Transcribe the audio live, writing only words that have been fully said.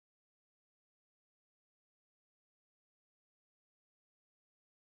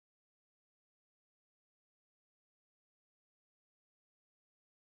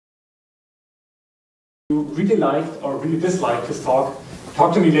you really liked or really disliked his talk,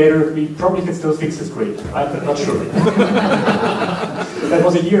 talk to me later. We probably can still fix his grade. I'm not sure. That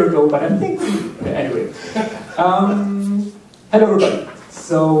was a year ago, but I think anyway. Hello everybody.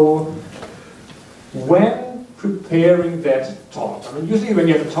 So when preparing that talk, I mean, usually when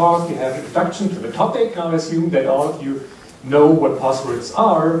you have a talk, you have an introduction to the topic. Now I assume that all of you know what passwords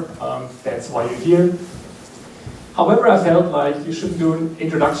are. That's why you're here. However, I felt like you shouldn't do an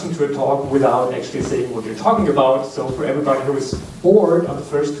introduction to a talk without actually saying what you're talking about. So for everybody who is bored on the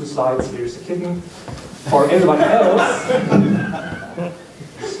first two slides, here's a kitten. For everybody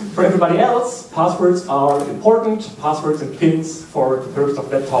else, passwords are important. Passwords and pins for the purpose of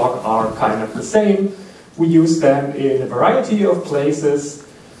that talk are kind of the same. We use them in a variety of places.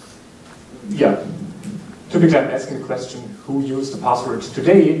 Yeah. Typically, I'm asking the question, who used the password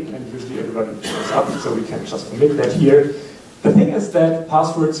today? And usually everybody shows up, so we can just omit that here. The thing is that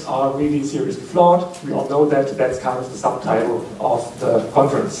passwords are really seriously flawed. We all know that. That's kind of the subtitle of the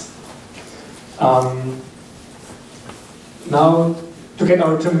conference. Now, to get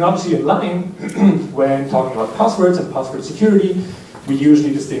our terminology in line, when talking about passwords and password security, we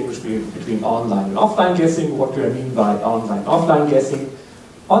usually distinguish between online and offline guessing. What do I mean by online and offline guessing?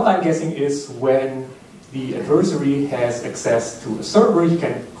 Online guessing is when the adversary has access to a server. He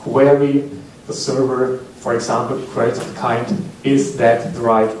can query the server, for example, queries of the kind, is that the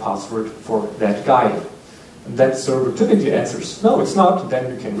right password for that guy? And that server typically answers, no, it's not.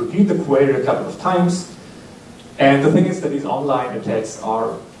 Then you can repeat the query a couple of times. And the thing is that these online attacks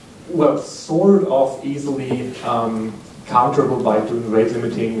are, well, sort of easily counterable by doing rate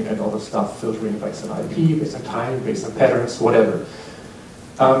limiting and all the stuff, filtering based on IP, based on time, based on patterns, whatever.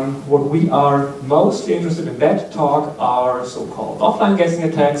 What we are mostly interested in that talk are so-called offline guessing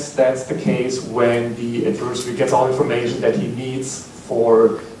attacks. That's the case when the adversary gets all information that he needs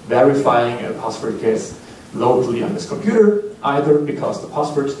for verifying a password guess locally on his computer, either because the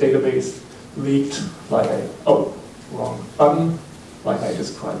password database leaked, like wrong button, like I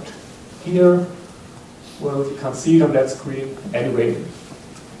described here. Well, you can't see it on that screen. Anyway,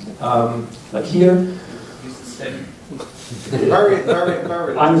 like here.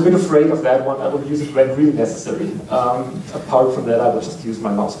 I'm a bit afraid of that one. I will use it when really necessary. Apart from that, I will just use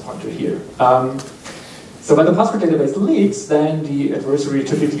my mouse pointer here. So when the password database leaks, then the adversary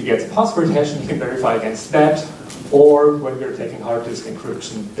typically gets a password hash and you can verify against that. Or when we're taking hard disk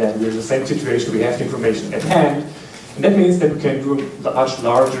encryption, then we're in the same situation. We have the information at hand. And that means that we can do a much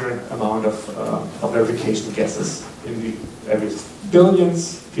larger amount of verification guesses in the every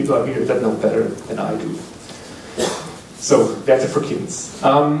billions. People are here that know better than I do. So that's it for kittens.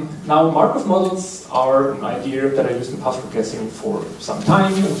 Now, Markov models are an idea that I used in password guessing for some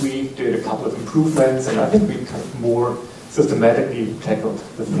time. We did a couple of improvements, and I think we kind of more systematically tackled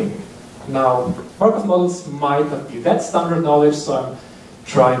the thing. Now, Markov models might not be that standard knowledge, so I'm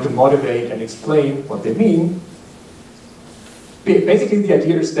trying to motivate and explain what they mean. Basically, the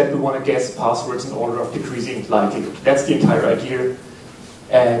idea is that we want to guess passwords in order of decreasing likelihood. That's the entire idea.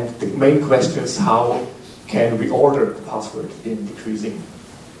 And the main question is how can we order the password in decreasing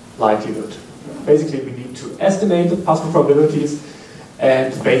likelihood? Basically, we need to estimate the password probabilities,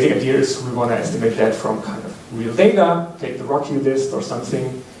 and the basic idea is we want to estimate that from kind of real data, take the Rocky list or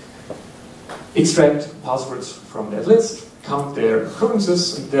something, extract passwords from that list, count their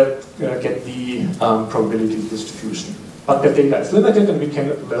occurrences, and get the probability distribution. But that data is limited, and we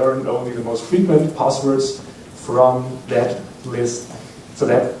can learn only the most frequent passwords from that list. So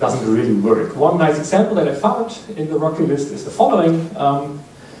that doesn't really work. One nice example that I found in the Rocky list is the following.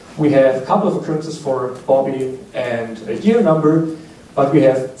 We have a couple of occurrences for Bobby and a year number, but we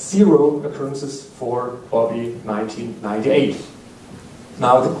have 0 occurrences for Bobby 1998.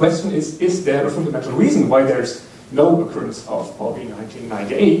 Now the question is there a fundamental reason why there's no occurrence of Bobby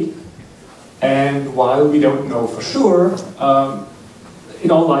 1998? And while we don't know for sure,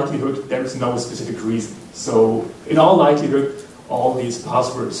 in all likelihood there is no specific reason. So in all likelihood, all these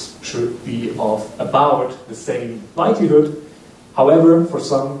passwords should be of about the same likelihood. However, for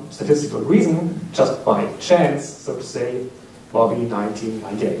some statistical reason, just by chance, so to say, Bobby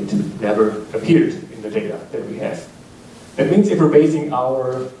 1998 never appeared in the data that we have. That means if we're basing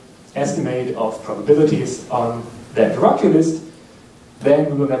our estimate of probabilities on that Rocky list,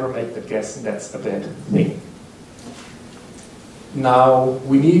 then we will never make that guess, and that's a bad thing. Now,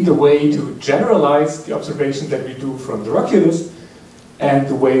 we need a way to generalize the observation that we do from the Rocky list, and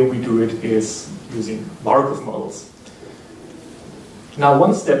the way we do it is using Markov models. Now,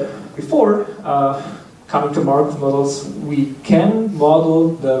 one step before coming to Markov models, we can model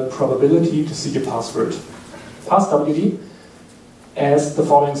the probability to see a password past WD, as the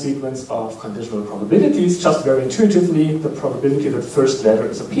following sequence of conditional probabilities, just very intuitively, the probability that the first letter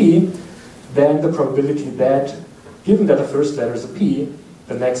is a P, then the probability that, given that the first letter is a P,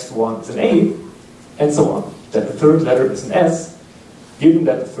 the next one is an A, and so on. That the third letter is an S, given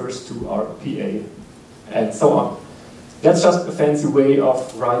that the first two are PA, and so on. That's just a fancy way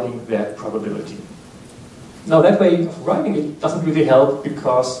of writing that probability. Now that way of writing it doesn't really help,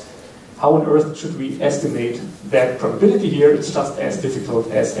 because how on earth should we estimate that probability here? It's just as difficult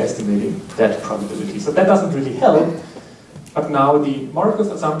as estimating that probability. So that doesn't really help. But now the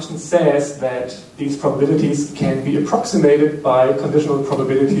Markov assumption says that these probabilities can be approximated by conditional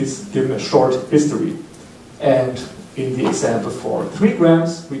probabilities given a short history. And in the example for 3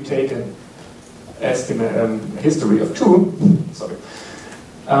 grams, we take an history of 2, sorry.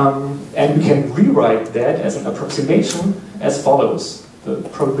 And we can rewrite that as an approximation as follows. The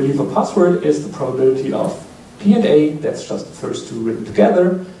probability for password is the probability of P and A, that's just the first two written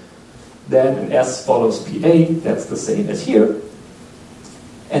together. Then an S follows PA, that's the same as here.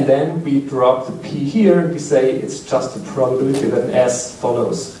 And then we drop the P here, and we say it's just the probability that an S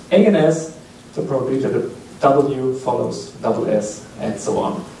follows A and S, the probability that a W follows double S, and so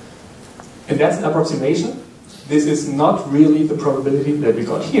on. And that's an approximation. This is not really the probability that we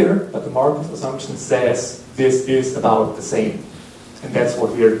got here, but the Markov assumption says this is about the same. And that's what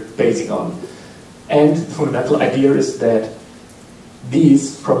we're basing on. And the fundamental idea is that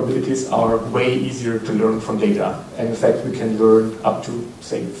these probabilities are way easier to learn from data. And in fact, we can learn up to,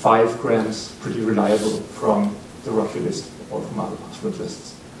 say, 5 grams pretty reliable from the Rocky list or from other password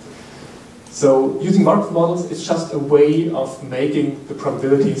lists. So using Markov models is just a way of making the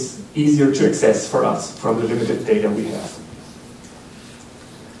probabilities easier to access for us from the limited data we have.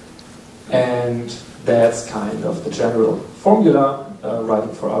 And that's kind of the general formula,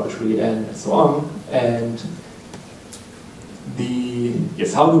 writing for arbitrary n and so on. And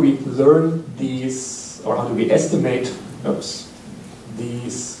how do we learn these, or how do we estimate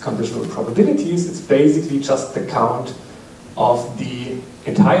these conditional probabilities? It's basically just the count of the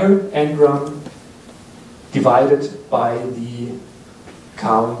entire n-gram divided by the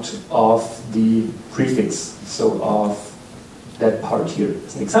count of the prefix, so of that part here.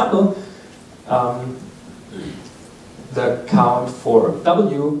 As an example, the count for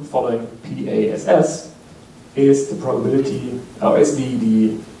W following PASS is the probability, or is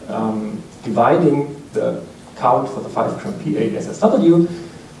the dividing the count for the 5 gram PASSW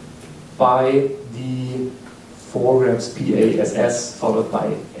by the 4 grams PASS followed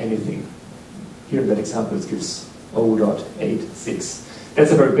by anything. Here in that example it gives 0.86.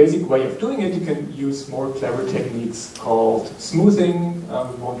 That's a very basic way of doing it. You can use more clever techniques called smoothing.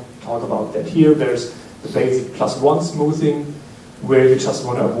 We won't talk about that here. There's the basic +1 smoothing, where you just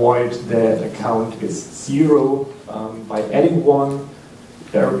want to avoid that a count is 0 by adding 1.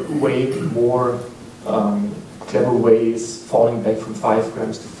 There are way more clever ways, falling back from 5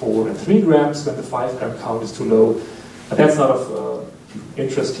 grams to 4 and 3 grams when the 5 gram count is too low. But that's not of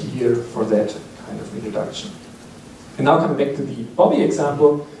interest here for that kind of introduction. And now coming back to the Bobby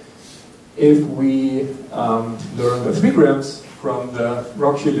example, if we learn the 3 grams from the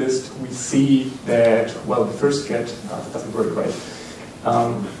Rocky list, we see that, well, the first get, it doesn't work right.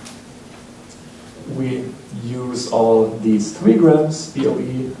 We use all these 3 grams,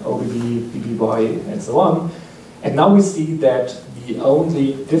 BOE, OBB, BBY, and so on. And now we see that the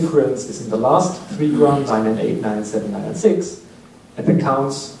only difference is in the last 3 grams, 9 and 8, 9 and 7, 9 and 6. And the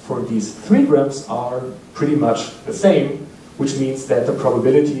counts for these 3 grams are pretty much the same, which means that the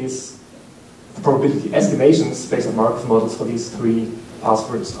probability estimations based on Markov models for these 3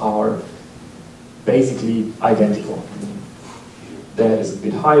 passwords are basically identical. That is a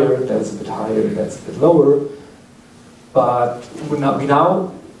bit higher, that is a bit higher, that's a bit lower. But we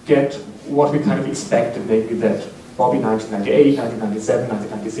now get what we kind of expected, maybe that Bobby 1998, 1997,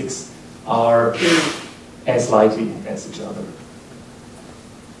 1996 are as likely as each other.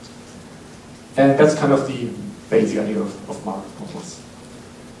 And that's kind of the basic idea of Markov models.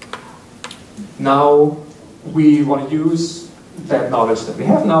 Now, we want to use that knowledge that we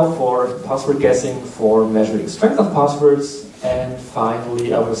have now for password guessing, for measuring strength of passwords, and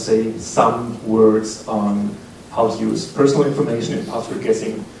finally, I will say some words on how to use personal information in password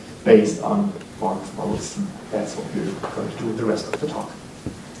guessing based on Markov models. That's what we're going to do the rest of the talk.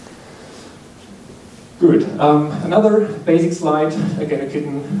 Good. Another basic slide, again a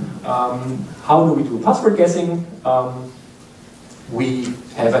kitten. How do we do password guessing? We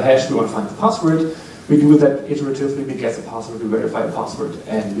have a hash, we want to find the password. We do that iteratively, we guess a password, we verify a password,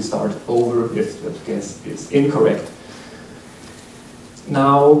 and we start over if the guess is incorrect.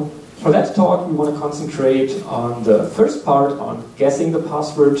 Now, For that talk, we want to concentrate on the first part, on guessing the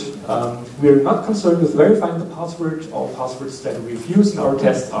password. We're not concerned with verifying the password. All passwords that we've used in our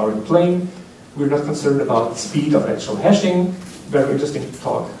test are in plain. We're not concerned about the speed of actual hashing. Very interesting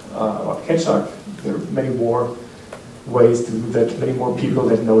talk about Ketchup. There are many more ways to do that, many more people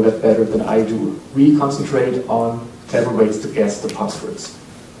that know that better than I do. We concentrate on clever ways to guess the passwords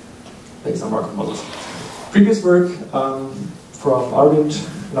based on Markov models. Previous work from Arvind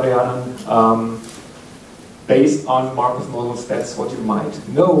Narayanan, based on Markov models, that's what you might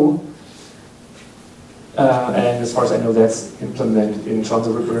know. And as far as I know, that's implemented in John the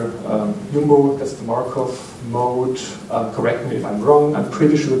Ripper Jumbo, that's the Markov mode. Correct me if I'm wrong, I'm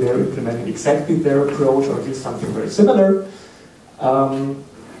pretty sure they're implementing exactly their approach, or at least something very similar.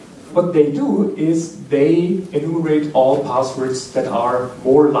 What they do is they enumerate all passwords that are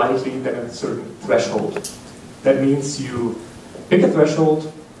more likely than a certain threshold. That means you pick a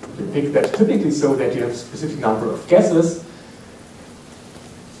threshold, you pick that typically so that you have a specific number of guesses,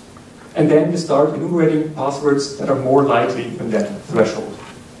 and then you start enumerating passwords that are more likely than that threshold,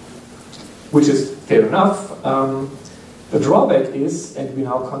 which is fair enough. The drawback is, and we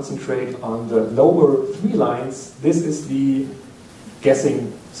now concentrate on the lower 3 lines, this is the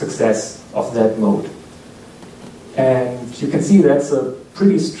guessing success of that mode. And you can see that's a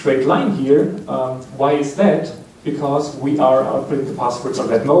pretty straight line here. Why is that? Because we are outputting the passwords, or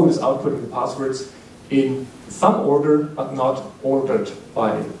that mode is outputting the passwords in some order, but not ordered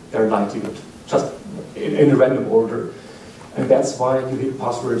by their likelihood, just in a random order. And that's why you hit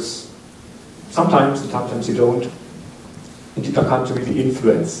passwords sometimes, and sometimes you don't. And you can't really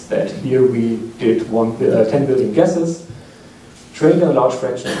influence that. Here we did 10 billion guesses, trained a large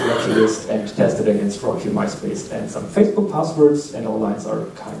fraction of the lecture list, and tested against Rocky, MySpace, and some Facebook passwords, and all lines are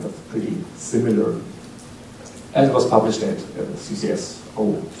kind of pretty similar. And it was published at CCS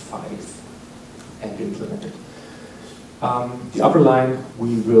 05 and implemented. The upper line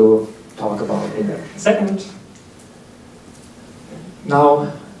we will talk about in a second.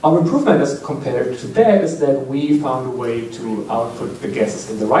 Now, our improvement as compared to that is that we found a way to output the guesses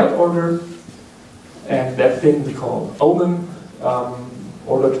in the right order, and that thing we call OMEN,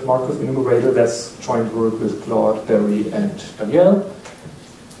 Ordered Markov Enumerator. That's joint work with Claude, Barry, and Danielle.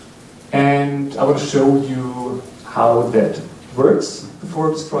 And I want to show you how that works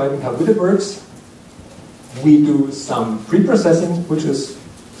before describing how good it works. We do some pre-processing, which is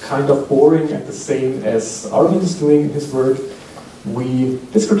kind of boring and the same as Arvind is doing in his work. We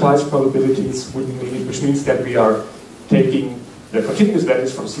discretize probabilities, which means that we are taking the continuous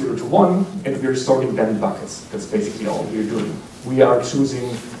values from 0 to 1 and we're sorting them in buckets. That's basically all we're doing. We are choosing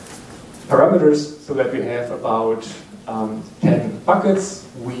parameters so that we have about 10 buckets.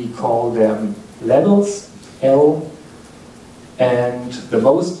 We call them levels, L, and the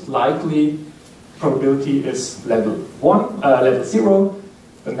most likely probability is level 0.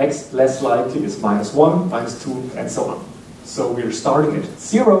 The next less likely is -1, -2, and so on. So we're starting at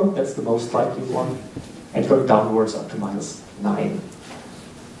 0, that's the most likely one, and going downwards up to -9.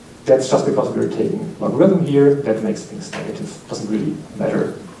 That's just because we're taking logarithm here, that makes things negative, doesn't really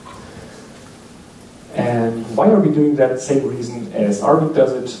matter. And why are we doing that? Same reason as Arvind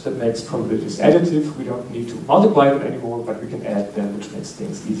does it, that makes probabilities additive. We don't need to multiply them anymore, but we can add them, which makes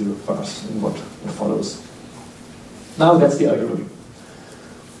things easier for us in what follows. Now that's the algorithm.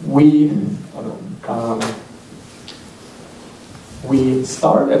 We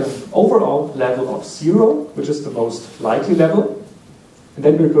start at an overall level of 0, which is the most likely level, and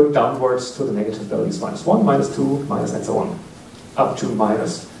then we're going downwards to the negative values, -1, -2, and so on, up to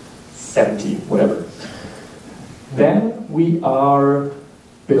 -17, whatever. Then we are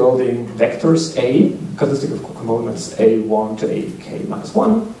building vectors A, consisting of components A1 to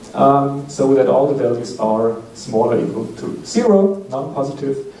AK-1, so that all the values are smaller or equal to 0,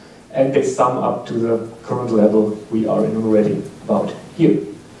 non-positive, and they sum up to the current level we are enumerating about here.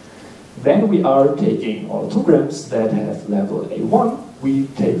 Then we are taking all 2 grams that have level A1, we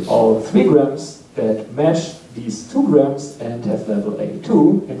take all 3 grams that match these 2 grams and have level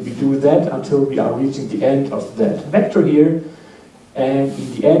A2, and we do that until we are reaching the end of that vector here, and in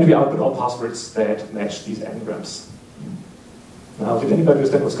the end we output all passwords that match these n grams. Now, did anybody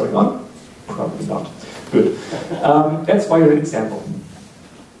understand what's going on? Probably not. Good. That's why you're an example.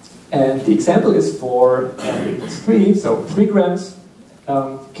 And the example is for n equals 3, so 3 grams,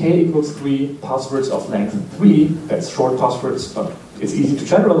 k equals 3, passwords of length 3, that's short passwords, but it's easy to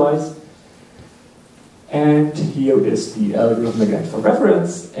generalize. And here is the algorithm again for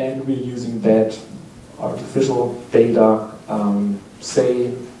reference, and we're using that artificial data,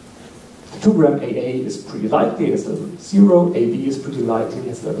 say 2 gram AA is pretty likely, it's level 0, AB is pretty likely,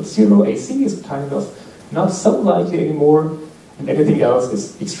 it's level 0, AC is kind of not so likely anymore, and anything else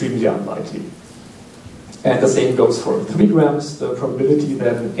is extremely unlikely. And the same goes for 3 grams. The probability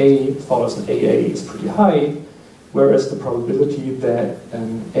that an A follows an AA is pretty high, whereas the probability that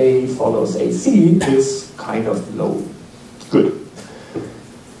an A follows AC is kind of low. Good.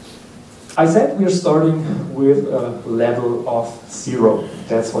 I said we're starting with a level of 0.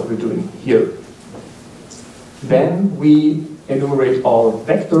 That's what we're doing here. Then we enumerate all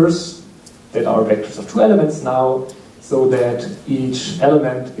vectors that are vectors of 2 elements now, so that each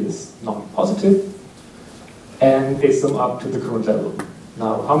element is non-positive, and they sum up to the current level.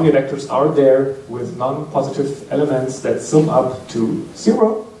 Now, how many vectors are there with non-positive elements that sum up to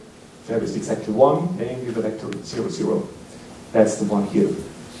 0? There is exactly one, namely the vector 0, 0. That's the one here.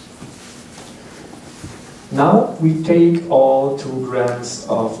 Now we take all 2 grams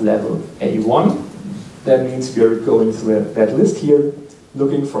of level A1. That means we are going through that list here,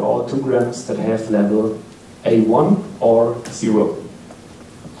 looking for all 2 grams that have level A1 or 0.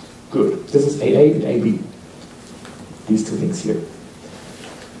 Good. This is AA and AB. These 2 things here.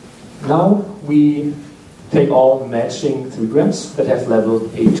 Now we take all matching 3 grams that have level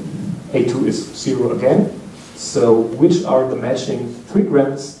A2. A2 is 0 again. So which are the matching 3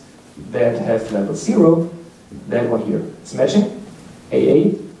 grams that have level 0? That one here. It's matching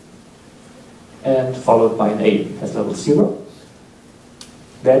AA and followed by an A as level 0.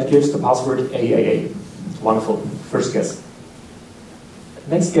 That gives the password AAA. Wonderful. First guess.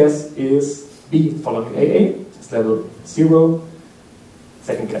 Next guess is B following AA. It's level 0.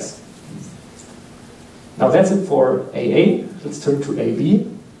 Second guess. Now that's it for AA. Let's turn to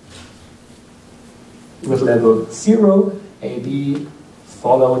AB. With level 0, AB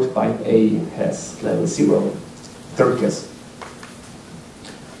followed by an A has level 0. Third guess.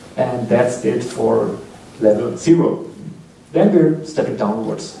 And that's it for level 0. Then we're stepping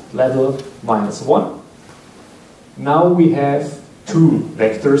downwards. Level -1. Now we have 2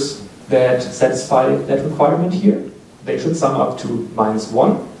 vectors that satisfy that requirement here. They should sum up to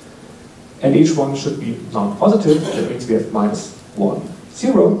 -1. And each one should be non-positive. That means we have -1,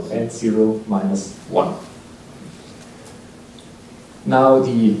 0, and 0, -1. Now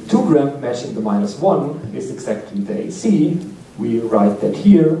the 2 gram matching the -1 is exactly the AC. We write that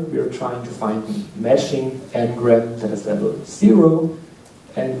here. We are trying to find matching n gram that is level 0,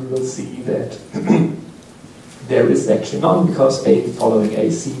 and we will see that there is actually none, because A following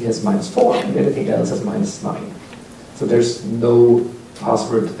AC has -4 and everything else has -9. So there's no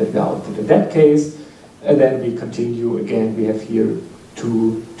password that we output in that case. And then we continue again. We have here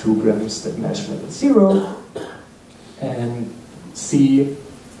 2 grams that match level 0, and C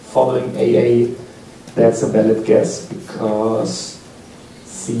following AA, that's a valid guess, because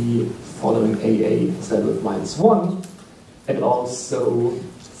C following AA is level -1, and also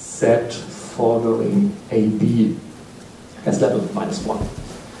Z following AB has level -1.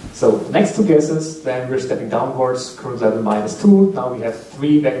 So the next 2 guesses, then we're stepping downwards, current level -2. Now we have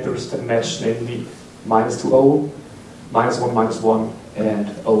 3 vectors that match, namely -2, O, -1, -1, and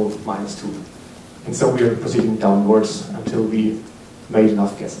O, -2. And so we are proceeding downwards until we made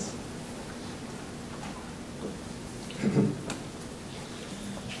enough guesses.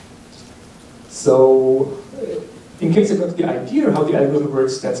 So, in case you got the idea how the algorithm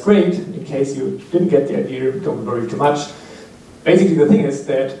works, that's great. In case you didn't get the idea, don't worry too much. Basically, the thing is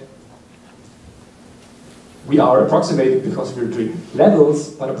that we are approximating because we're doing levels,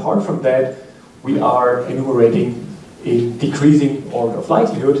 but apart from that, we are enumerating in decreasing order of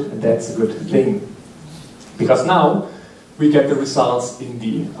likelihood, and that's a good thing. Because now we get the results in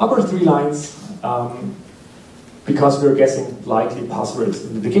the upper 3 lines. Because we're guessing likely passwords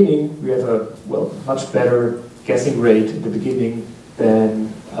in the beginning, we have a much better guessing rate in the beginning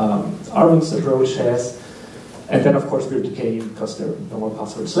than Arvin's approach has. And then, of course, we're decaying because there are no more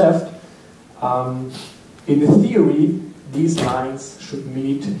passwords left. In the theory, these lines should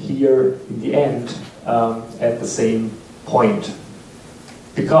meet here in the end at the same point.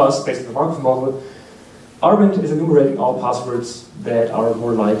 Because, based on the Markov model, Arvind is enumerating all passwords that are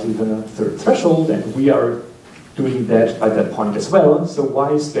more likely than a 3rd threshold, and we are doing that by that point as well. So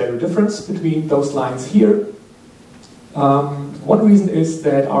why is there a difference between those lines here? One reason is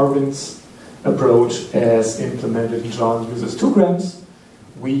that Arvind's approach, as implemented in John, uses 2 grams.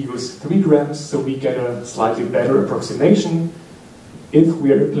 We use 3 grams, so we get a slightly better approximation. If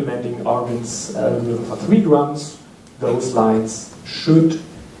we are implementing Arvind's algorithm for 3 grams, those lines should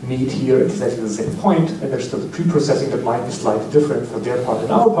meet here at exactly the same point, and there's still the pre-processing that might be slightly different for their part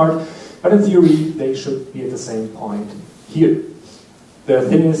and our part, but in theory, they should be at the same point here. the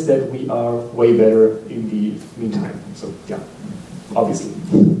thing is that we are way better in the meantime. So yeah, obviously.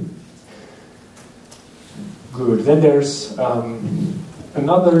 Good. Then there's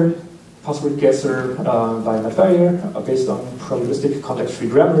another password guesser by Mattweier based on probabilistic context-free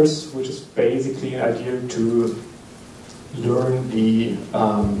grammars, which is basically an idea to learn the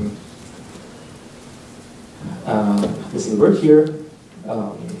missing word here.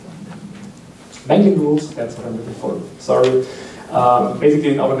 Mangling rules, that's what I'm looking for, sorry.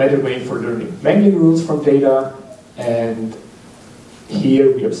 Basically an automated way for learning mangling rules from data, and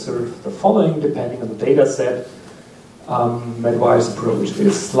here we observe the following depending on the data set. Mattweier's approach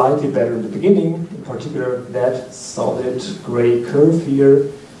is slightly better in the beginning, in particular that solid gray curve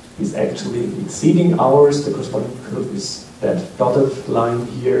here is actually exceeding ours, the corresponding curve is that dotted line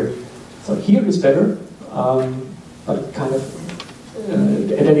here. So here is better, but kind of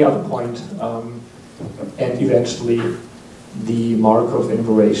at any other point, and eventually the Markov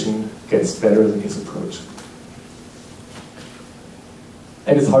enumeration gets better than his approach.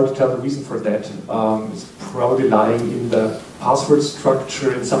 And it's hard to tell the reason for that. It's probably lying in the password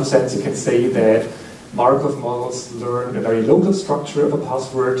structure. In some sense, you can say that Markov models learn a very local structure of a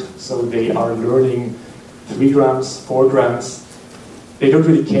password, so they are learning 3 grams, 4 grams. They don't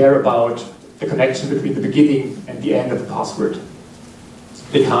really care about the connection between the beginning and the end of the password.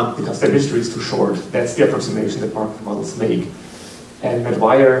 They can't because their history is too short. That's the approximation that Markov models make. And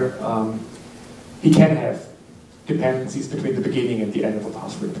Mattweier, he can have dependencies between the beginning and the end of a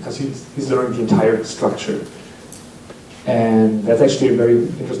password because he's learning the entire structure. And that's actually a very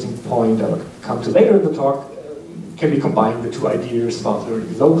interesting point I'll come to later in the talk. Can we combine the two ideas about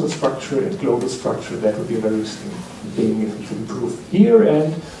learning local structure and global structure? That would be a very interesting thing if we could improve here,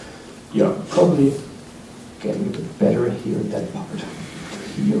 and yeah, probably getting a bit better here in that part,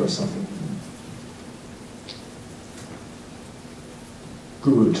 here or something.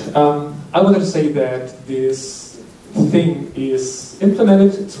 Good. I wanted to say that this thing is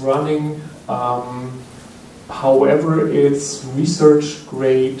implemented, it's running, however it's research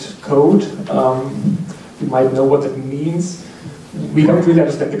grade code. You might know what that means. We don't really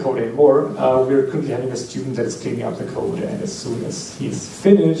understand the code anymore. We're currently having a student that is cleaning up the code, and as soon as he's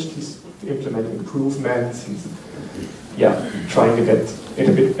finished, he's implementing improvements, he's trying to get it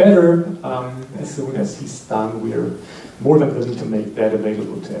a bit better. As soon as he's done, we're more than willing to make that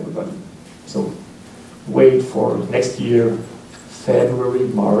available to everybody. So wait for next year, February,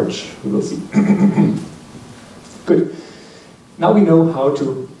 March, we will see. Good. Now we know how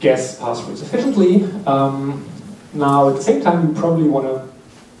to guess passwords efficiently. Now at the same time, we probably want to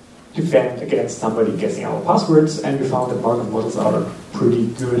defend against somebody guessing our passwords, and we found that Markov models are pretty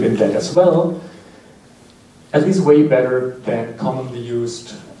good in that as well. At least way better than commonly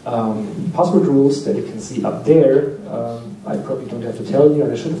used password rules that you can see up there. I probably don't have to tell you,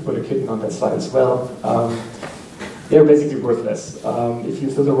 and I should have put a kitten on that slide as well. They're basically worthless. If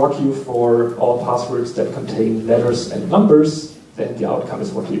you fill the raw queue for all passwords that contain letters and numbers, then the outcome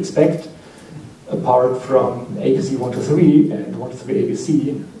is what you expect. Apart from ABC 123 and 123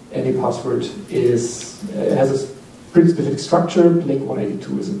 ABC, any password has a pretty specific structure. Link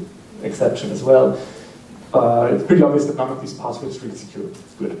 182 is an exception as well. It's pretty obvious that none of these passwords are really secure.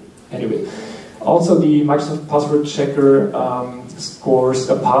 It's good. Anyway, also the Microsoft Password Checker scores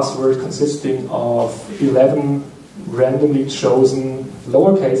a password consisting of 11 randomly chosen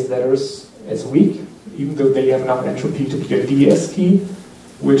lowercase letters as weak, even though they have enough entropy to be a DS key,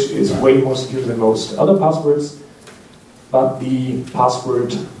 which is way more secure than most other passwords. But the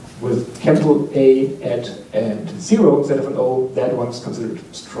password with capital A, at, and 0 instead of an O, that one is considered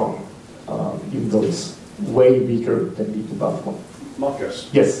strong, even though it's way weaker than the above one. Markus?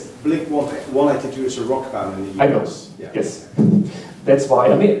 Yes? Blink 182 is a rock band in the US. I know, yeah. Yes. That's why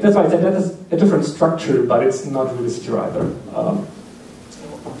I said that is a different structure, but it's not really secure either.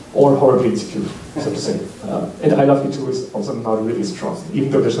 Or horribly insecure, so to say. And I Love You Too is also not really strong, even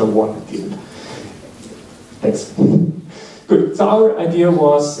though there's no one at the end. Thanks. Good, so our idea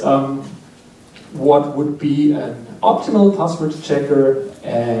was what would be an optimal password checker,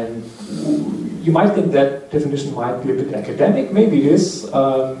 and you might think that definition might be a bit academic, maybe it is,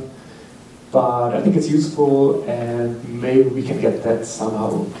 but I think it's useful, and maybe we can get that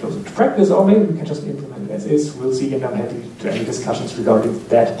somehow closer to practice, or maybe we can just implement it as is. We'll see, and I'm happy to any discussions regarding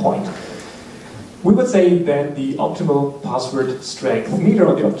that point. We would say that the optimal password strength meter,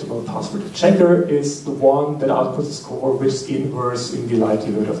 or the optimal password checker, is the one that outputs a score which is inverse in the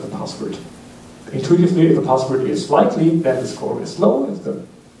likelihood of the password. Intuitively, if a password is likely, then the score is low. If the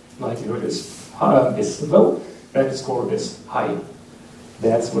likelihood is low, then the score is high.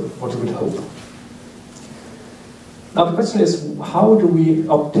 That's what you would hope. Now the question is, how do we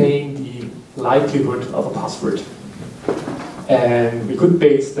obtain the likelihood of a password? And we could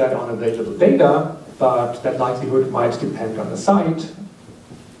base that on available data, but that likelihood might depend on the site.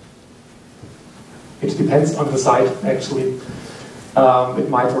 It depends on the site, actually. It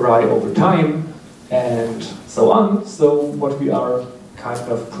might vary over time, and so on. So what we are kind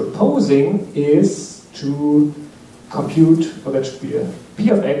of proposing is to compute, or that should be a P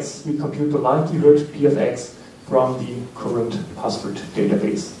of x, we compute the likelihood P of x from the current password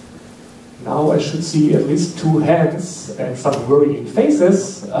database. Now I should see at least 2 hands and some worrying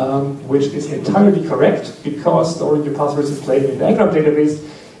faces, which is entirely correct, because storing your passwords in plain in the Ngram database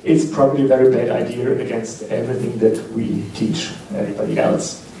is probably a very bad idea against everything that we teach everybody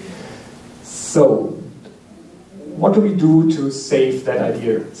else. So, what do we do to save that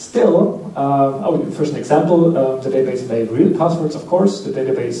idea? Still, first an example, the database may reveal passwords, of course. The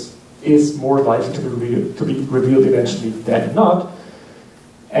database is more likely to be revealed eventually than not.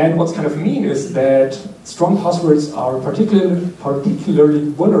 And what's kind of mean is that strong passwords are particularly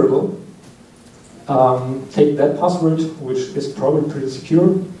vulnerable. Take that password, which is probably pretty secure,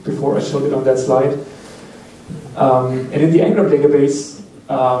 before I showed it on that slide. And in the Ngram database,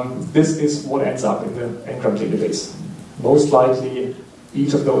 this is what ends up in the Ngram database. Most likely,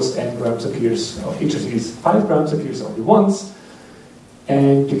 each of those Ngrams appears, or each of these 5 grams appears only once,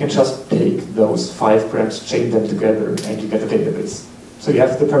 and you can just take those 5 grams, chain them together, and you get a database. So you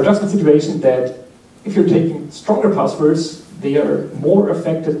have the paradoxical situation that if you're taking stronger passwords, they are more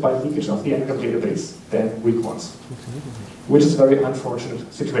affected by leakage of the Ngram database than weak ones, which is a very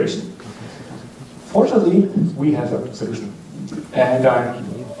unfortunate situation. Fortunately, we have a solution, and I'm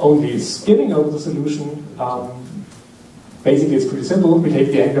only skimming over the solution. Basically, it's pretty simple. We take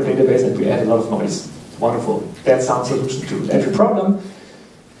the Ngram database and we add a lot of noise. Wonderful. That sounds a solution to every problem.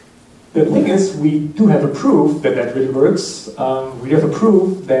 The thing is, we do have a proof that that really works. We have a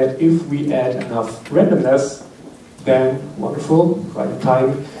proof that if we add enough randomness, then, wonderful, right in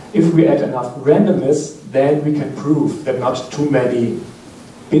time, if we add enough randomness, then we can prove that not too many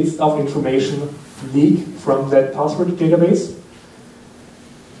bits of information leak from that password database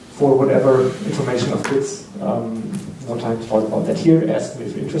for whatever information of bits. No time to talk about that here, ask me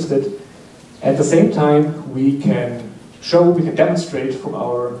if you're interested. At the same time, we can demonstrate from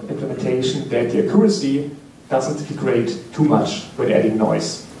our implementation that the accuracy doesn't degrade too much when adding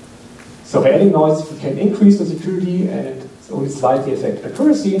noise. So by adding noise, we can increase the security and only slightly affect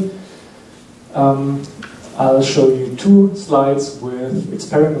accuracy. I'll show you 2 slides with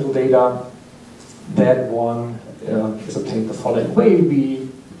experimental data. That one is obtained the following way. We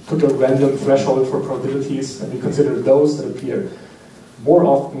put a random threshold for probabilities, and we consider those that appear more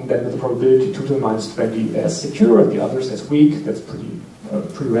often than with the probability 2 to the minus 20 as secure, and the others as weak. That's pretty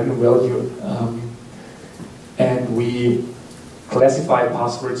random value. And we classify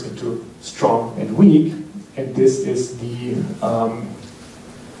passwords into strong and weak, and this is the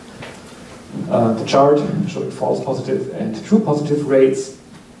chart showing false positive and true positive rates.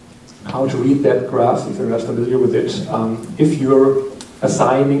 How to read that graph if you're not familiar with it. If you're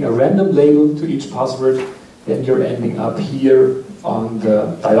assigning a random label to each password, then you're ending up here on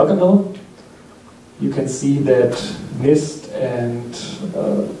the diagonal. You can see that NIST and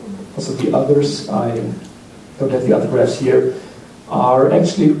also the others, I don't have the other graphs here, are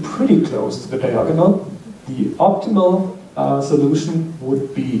actually pretty close to the diagonal. The optimal solution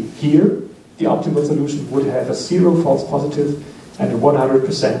would be here. The optimal solution would have a 0 false positive and a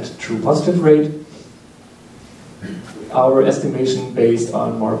 100% true positive rate. Our estimation based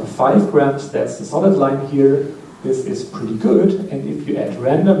on Markov 5 grams, that's the solid line here, this is pretty good. And if you add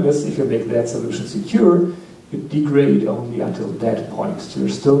randomness, if you make that solution secure, you degrade only until that point. So you're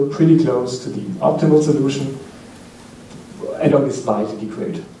still pretty close to the optimal solution and only slightly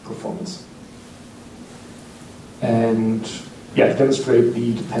degrade performance. And yeah, to demonstrate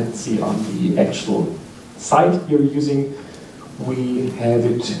the dependency on the actual site you're using, we have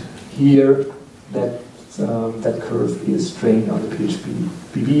it here. That curve is trained on the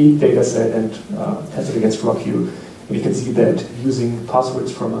PHP-BB dataset and tested against RockU. And you can see that using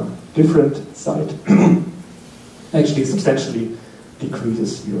passwords from a different site actually substantially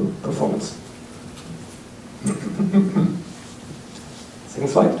decreases your performance. Second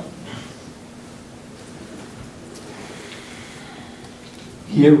slide.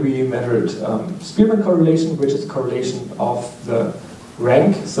 Here we measured Spearman correlation, which is a correlation of the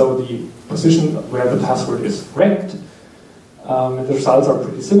rank, so the position where the password is ranked. And the results are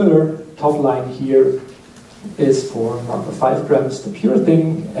pretty similar. Top line here is for Markov 5 grams, the pure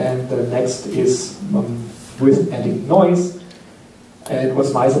thing, and the next is with adding noise. And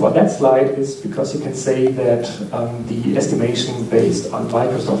what's nice about that slide is because you can say that the estimation based on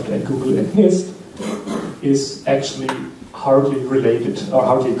Microsoft and Google and NIST is actually hardly related or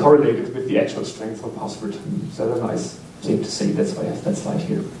hardly correlated with the actual strength of a password. So that's a nice thing to say. That's why I have that slide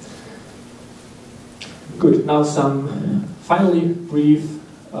here. Good. Now some finally brief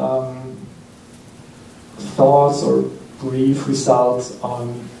thoughts or brief results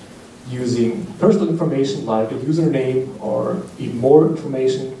on using personal information like a username or even more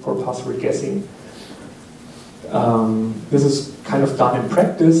information for password guessing. This is kind of done in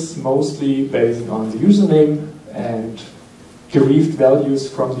practice, mostly based on the username and derived values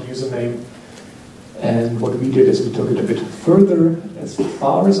from the username. And what we did is we took it a bit further. As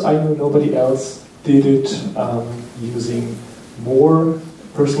far as I know, nobody else did it using more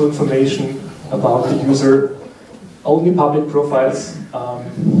personal information about the user, only public profiles.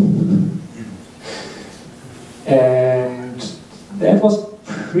 And that was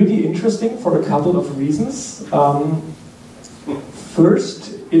pretty interesting for a couple of reasons.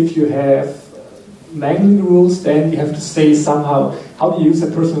 First, if you have mangling rules, then you have to say somehow, how do you use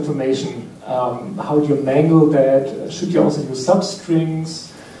that personal information? How do you mangle that? Should you also use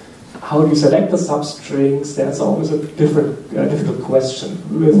substrings? How do you select the substrings? That's always a difficult question.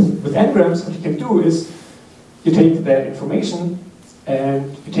 With n-grams, what you can do is you take that information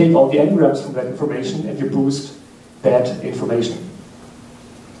and you take all the n-grams from that information and you boost that information.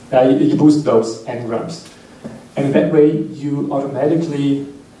 You boost those n-grams. And in that way, you automatically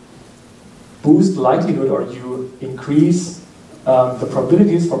boost the likelihood or you increase the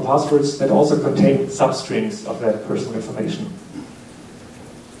probabilities for passwords that also contain substrings of that personal information.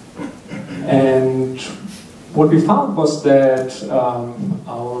 And what we found was that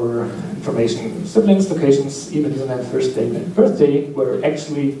our information, siblings, locations, email, username, first name, and birthday were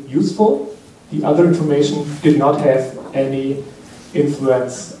actually useful. The other information did not have any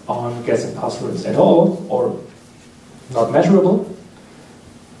influence on guessing passwords at all, or not measurable.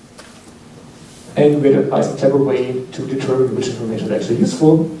 And we had a nice and clever way to determine which information is actually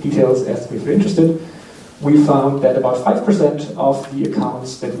useful. Details, ask me if you're interested. We found that about 5% of the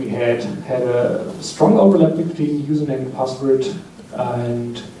accounts that we had a strong overlap between username and password,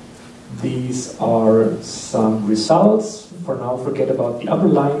 and these are some results. For now, forget about the upper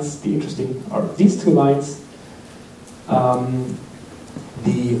lines. The interesting are these two lines.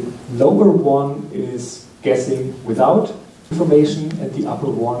 The lower one is guessing without information, and the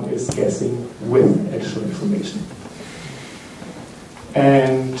upper one is guessing with actual information.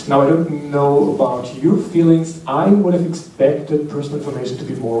 And now I don't know about your feelings. I would have expected personal information to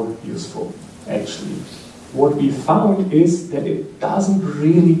be more useful, actually. What we found is that it doesn't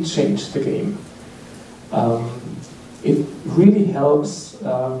really change the game. It really helps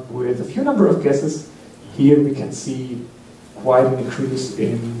with a few number of guesses. Here we can see quite an increase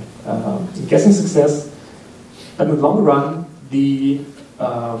in guessing success. But in the long run, the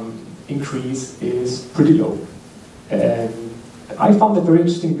increase is pretty low. And I found that very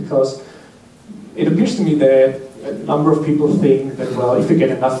interesting because it appears to me that a number of people think that, well, if you get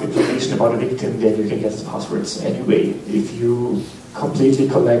enough information about a victim, then you can guess his passwords anyway. If you completely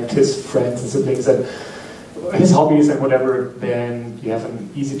collect his friends and siblings and his hobbies and whatever, then you have an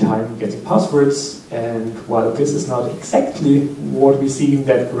easy time getting passwords. And while this is not exactly what we see in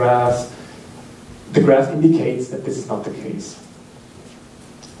that graph, the graph indicates that this is not the case.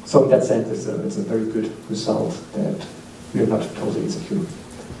 So in that sense, it's a very good result that we are not totally insecure.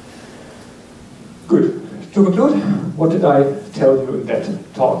 Good. To conclude, what did I tell you in that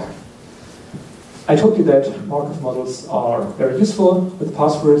talk? I told you that Markov models are very useful with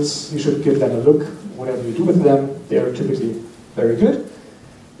passwords. You should give them a look. Whatever you do with them, they are typically very good.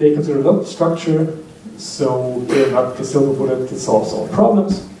 They consider local structure, so they're not the silver bullet that solves all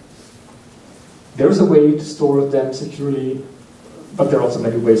problems. There is a way to store them securely, but there are also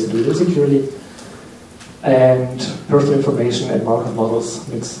many ways to do it securely. And personal information and Markov models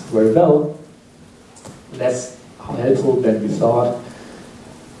mix very well. Less helpful than we thought,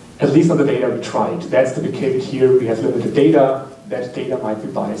 at least on the data we tried. That's the big caveat here. We have limited data. That data might be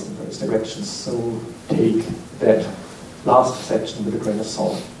biased in various directions, so take that last section with a grain of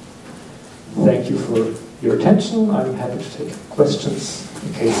salt. Thank you for your attention. I'm happy to take questions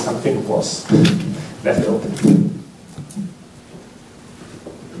in case something was left open.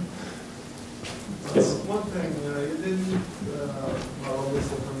 Yes? One thing, you didn't, well,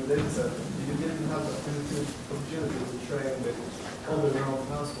 obviously from the data set, you didn't have the opportunity to train with all the known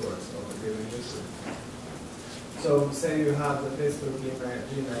passwords of a given user. So say you had the Facebook, Gmail,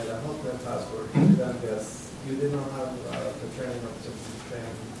 and Hotmail password, then yes, you did not have the training opportunity to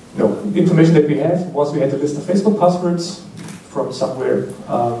train. No, the information that we had was we had a list of Facebook passwords from somewhere.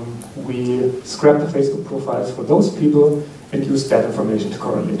 We scrap the Facebook profiles for those people and use that information to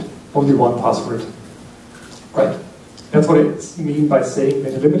correlate. Only one password. Right. That's what it means by saying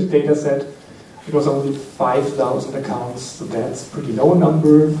that a limited data set, it was only 5,000 accounts, so that's a pretty low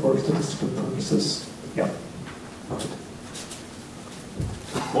number for statistical purposes. Yeah.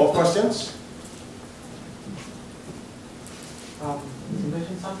 More questions? You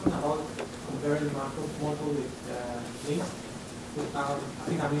mentioned something about comparing the Markov model with links. I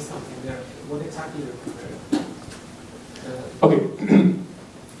think I missed something there. What exactly are you comparing? Okay.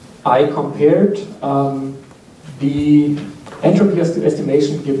 I compared the entropy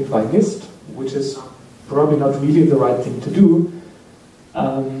estimation given by NIST, which is probably not really the right thing to do,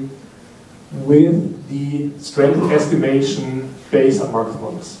 with the strength estimation based on Markov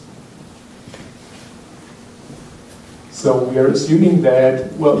models. So we are assuming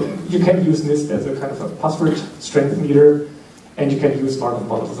that, well, you can use NIST as a kind of a password strength meter, and you can use Markov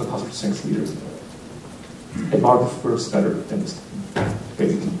models as a password strength meter. And Markov works better than NIST,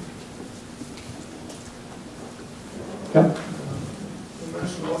 basically. Yeah? You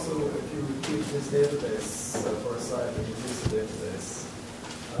mentioned also if you repeat this database for a site and you use the database,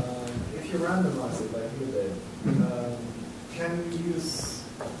 if you randomize it like you did, can you use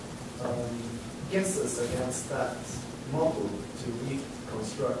guesses against that model to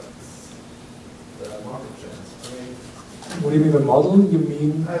reconstruct the Markov chains? I mean, What do you mean by model? You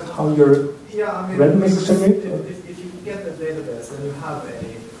mean how your randomness is generated? If you get the database and you have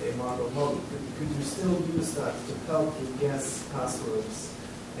a Markov model, could you still use that to help you guess passwords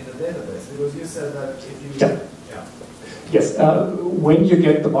in the database? Because you said that if you... Yeah. Yes, when you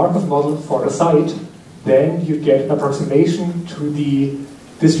get the Markov model for a site, then you get an approximation to the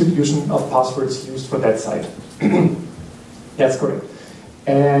distribution of passwords used for that site. That's correct.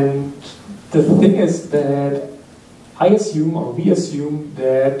 And the thing is that I assume, or we assume,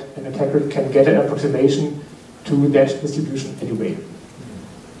 that an attacker can get an approximation to that distribution anyway.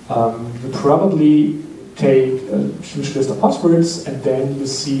 You probably take a huge list of passwords, and then you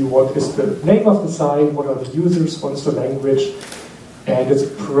see what is the name of the site, what are the users, what is the language, and it's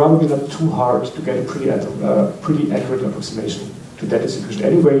probably not too hard to get a pretty accurate approximation to that distribution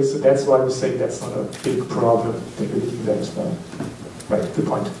anyway, so that's why we say that's not a big problem that we do that as well. Right, good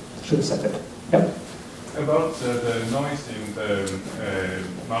point. Should have said that. Yeah. About the noise in the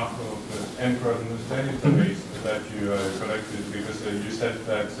Markov n-cross database that you collected, because you said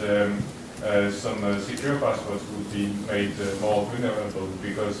that some secure passwords would be made more vulnerable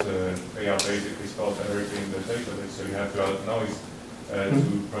because they are basically stored directly in the database, so you have to add noise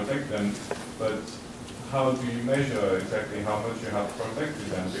to protect them. But how do you measure exactly how much you have protected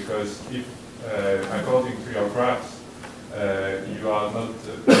them? Because if, according to your graphs, you are not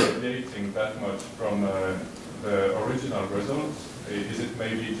deviating that much from the original results, is it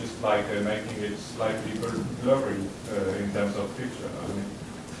maybe just like making it slightly blurry in terms of picture?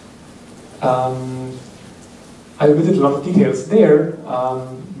 I omitted a lot of details there.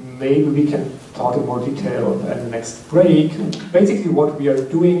 Maybe we can talk in more detail at the next break. Basically what we are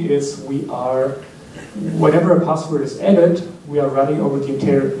doing is we are, whenever a password is added, we are running over the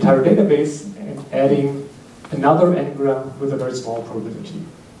entire database and adding another n-gram with a very small probability.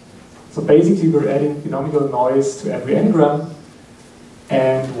 So basically we're adding binomial noise to every n-gram,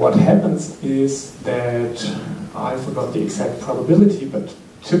 and what happens is that, I forgot the exact probability, but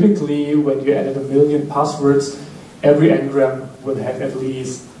typically when you added 1 million passwords, every n-gram will have at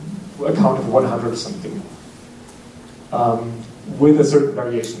least a count of 100 something, with a certain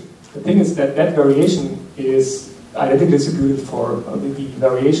variation. The thing is that that variation is identically distributed for the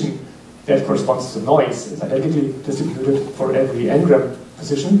variation that corresponds to noise is identically distributed for every n-gram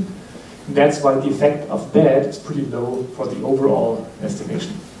position. And that's why the effect of that is pretty low for the overall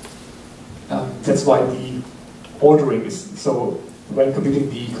estimation. That's why the ordering is, so when computing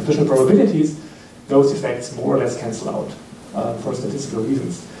the conditional probabilities, those effects more or less cancel out for statistical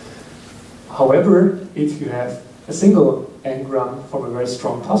reasons. However, if you have a single n-gram from a very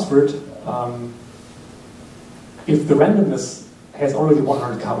strong password, if the randomness has already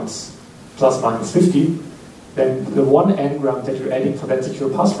 100 counts, plus minus 50, then the one n-gram that you're adding for that secure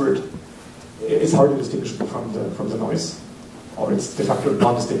password is hardly distinguishable from the noise, or it's de facto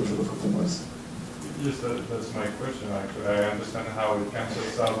non-distinguishable from the noise. Yes, that's my question actually. I understand how it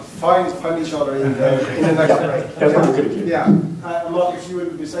cancels out. Find each other in the next break. That's what we're going Yeah. Marcus, you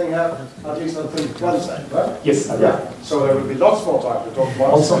would be saying have at least until Wednesday, right? Yes, I Yeah. So there will be lots more time to talk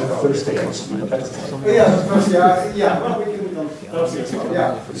about. also on Thursday, actually, but that's Yeah, Thursday. Yeah. Well, we can do it on Thursday as well.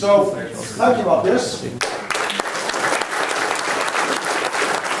 Yeah. So thank you, Marcus.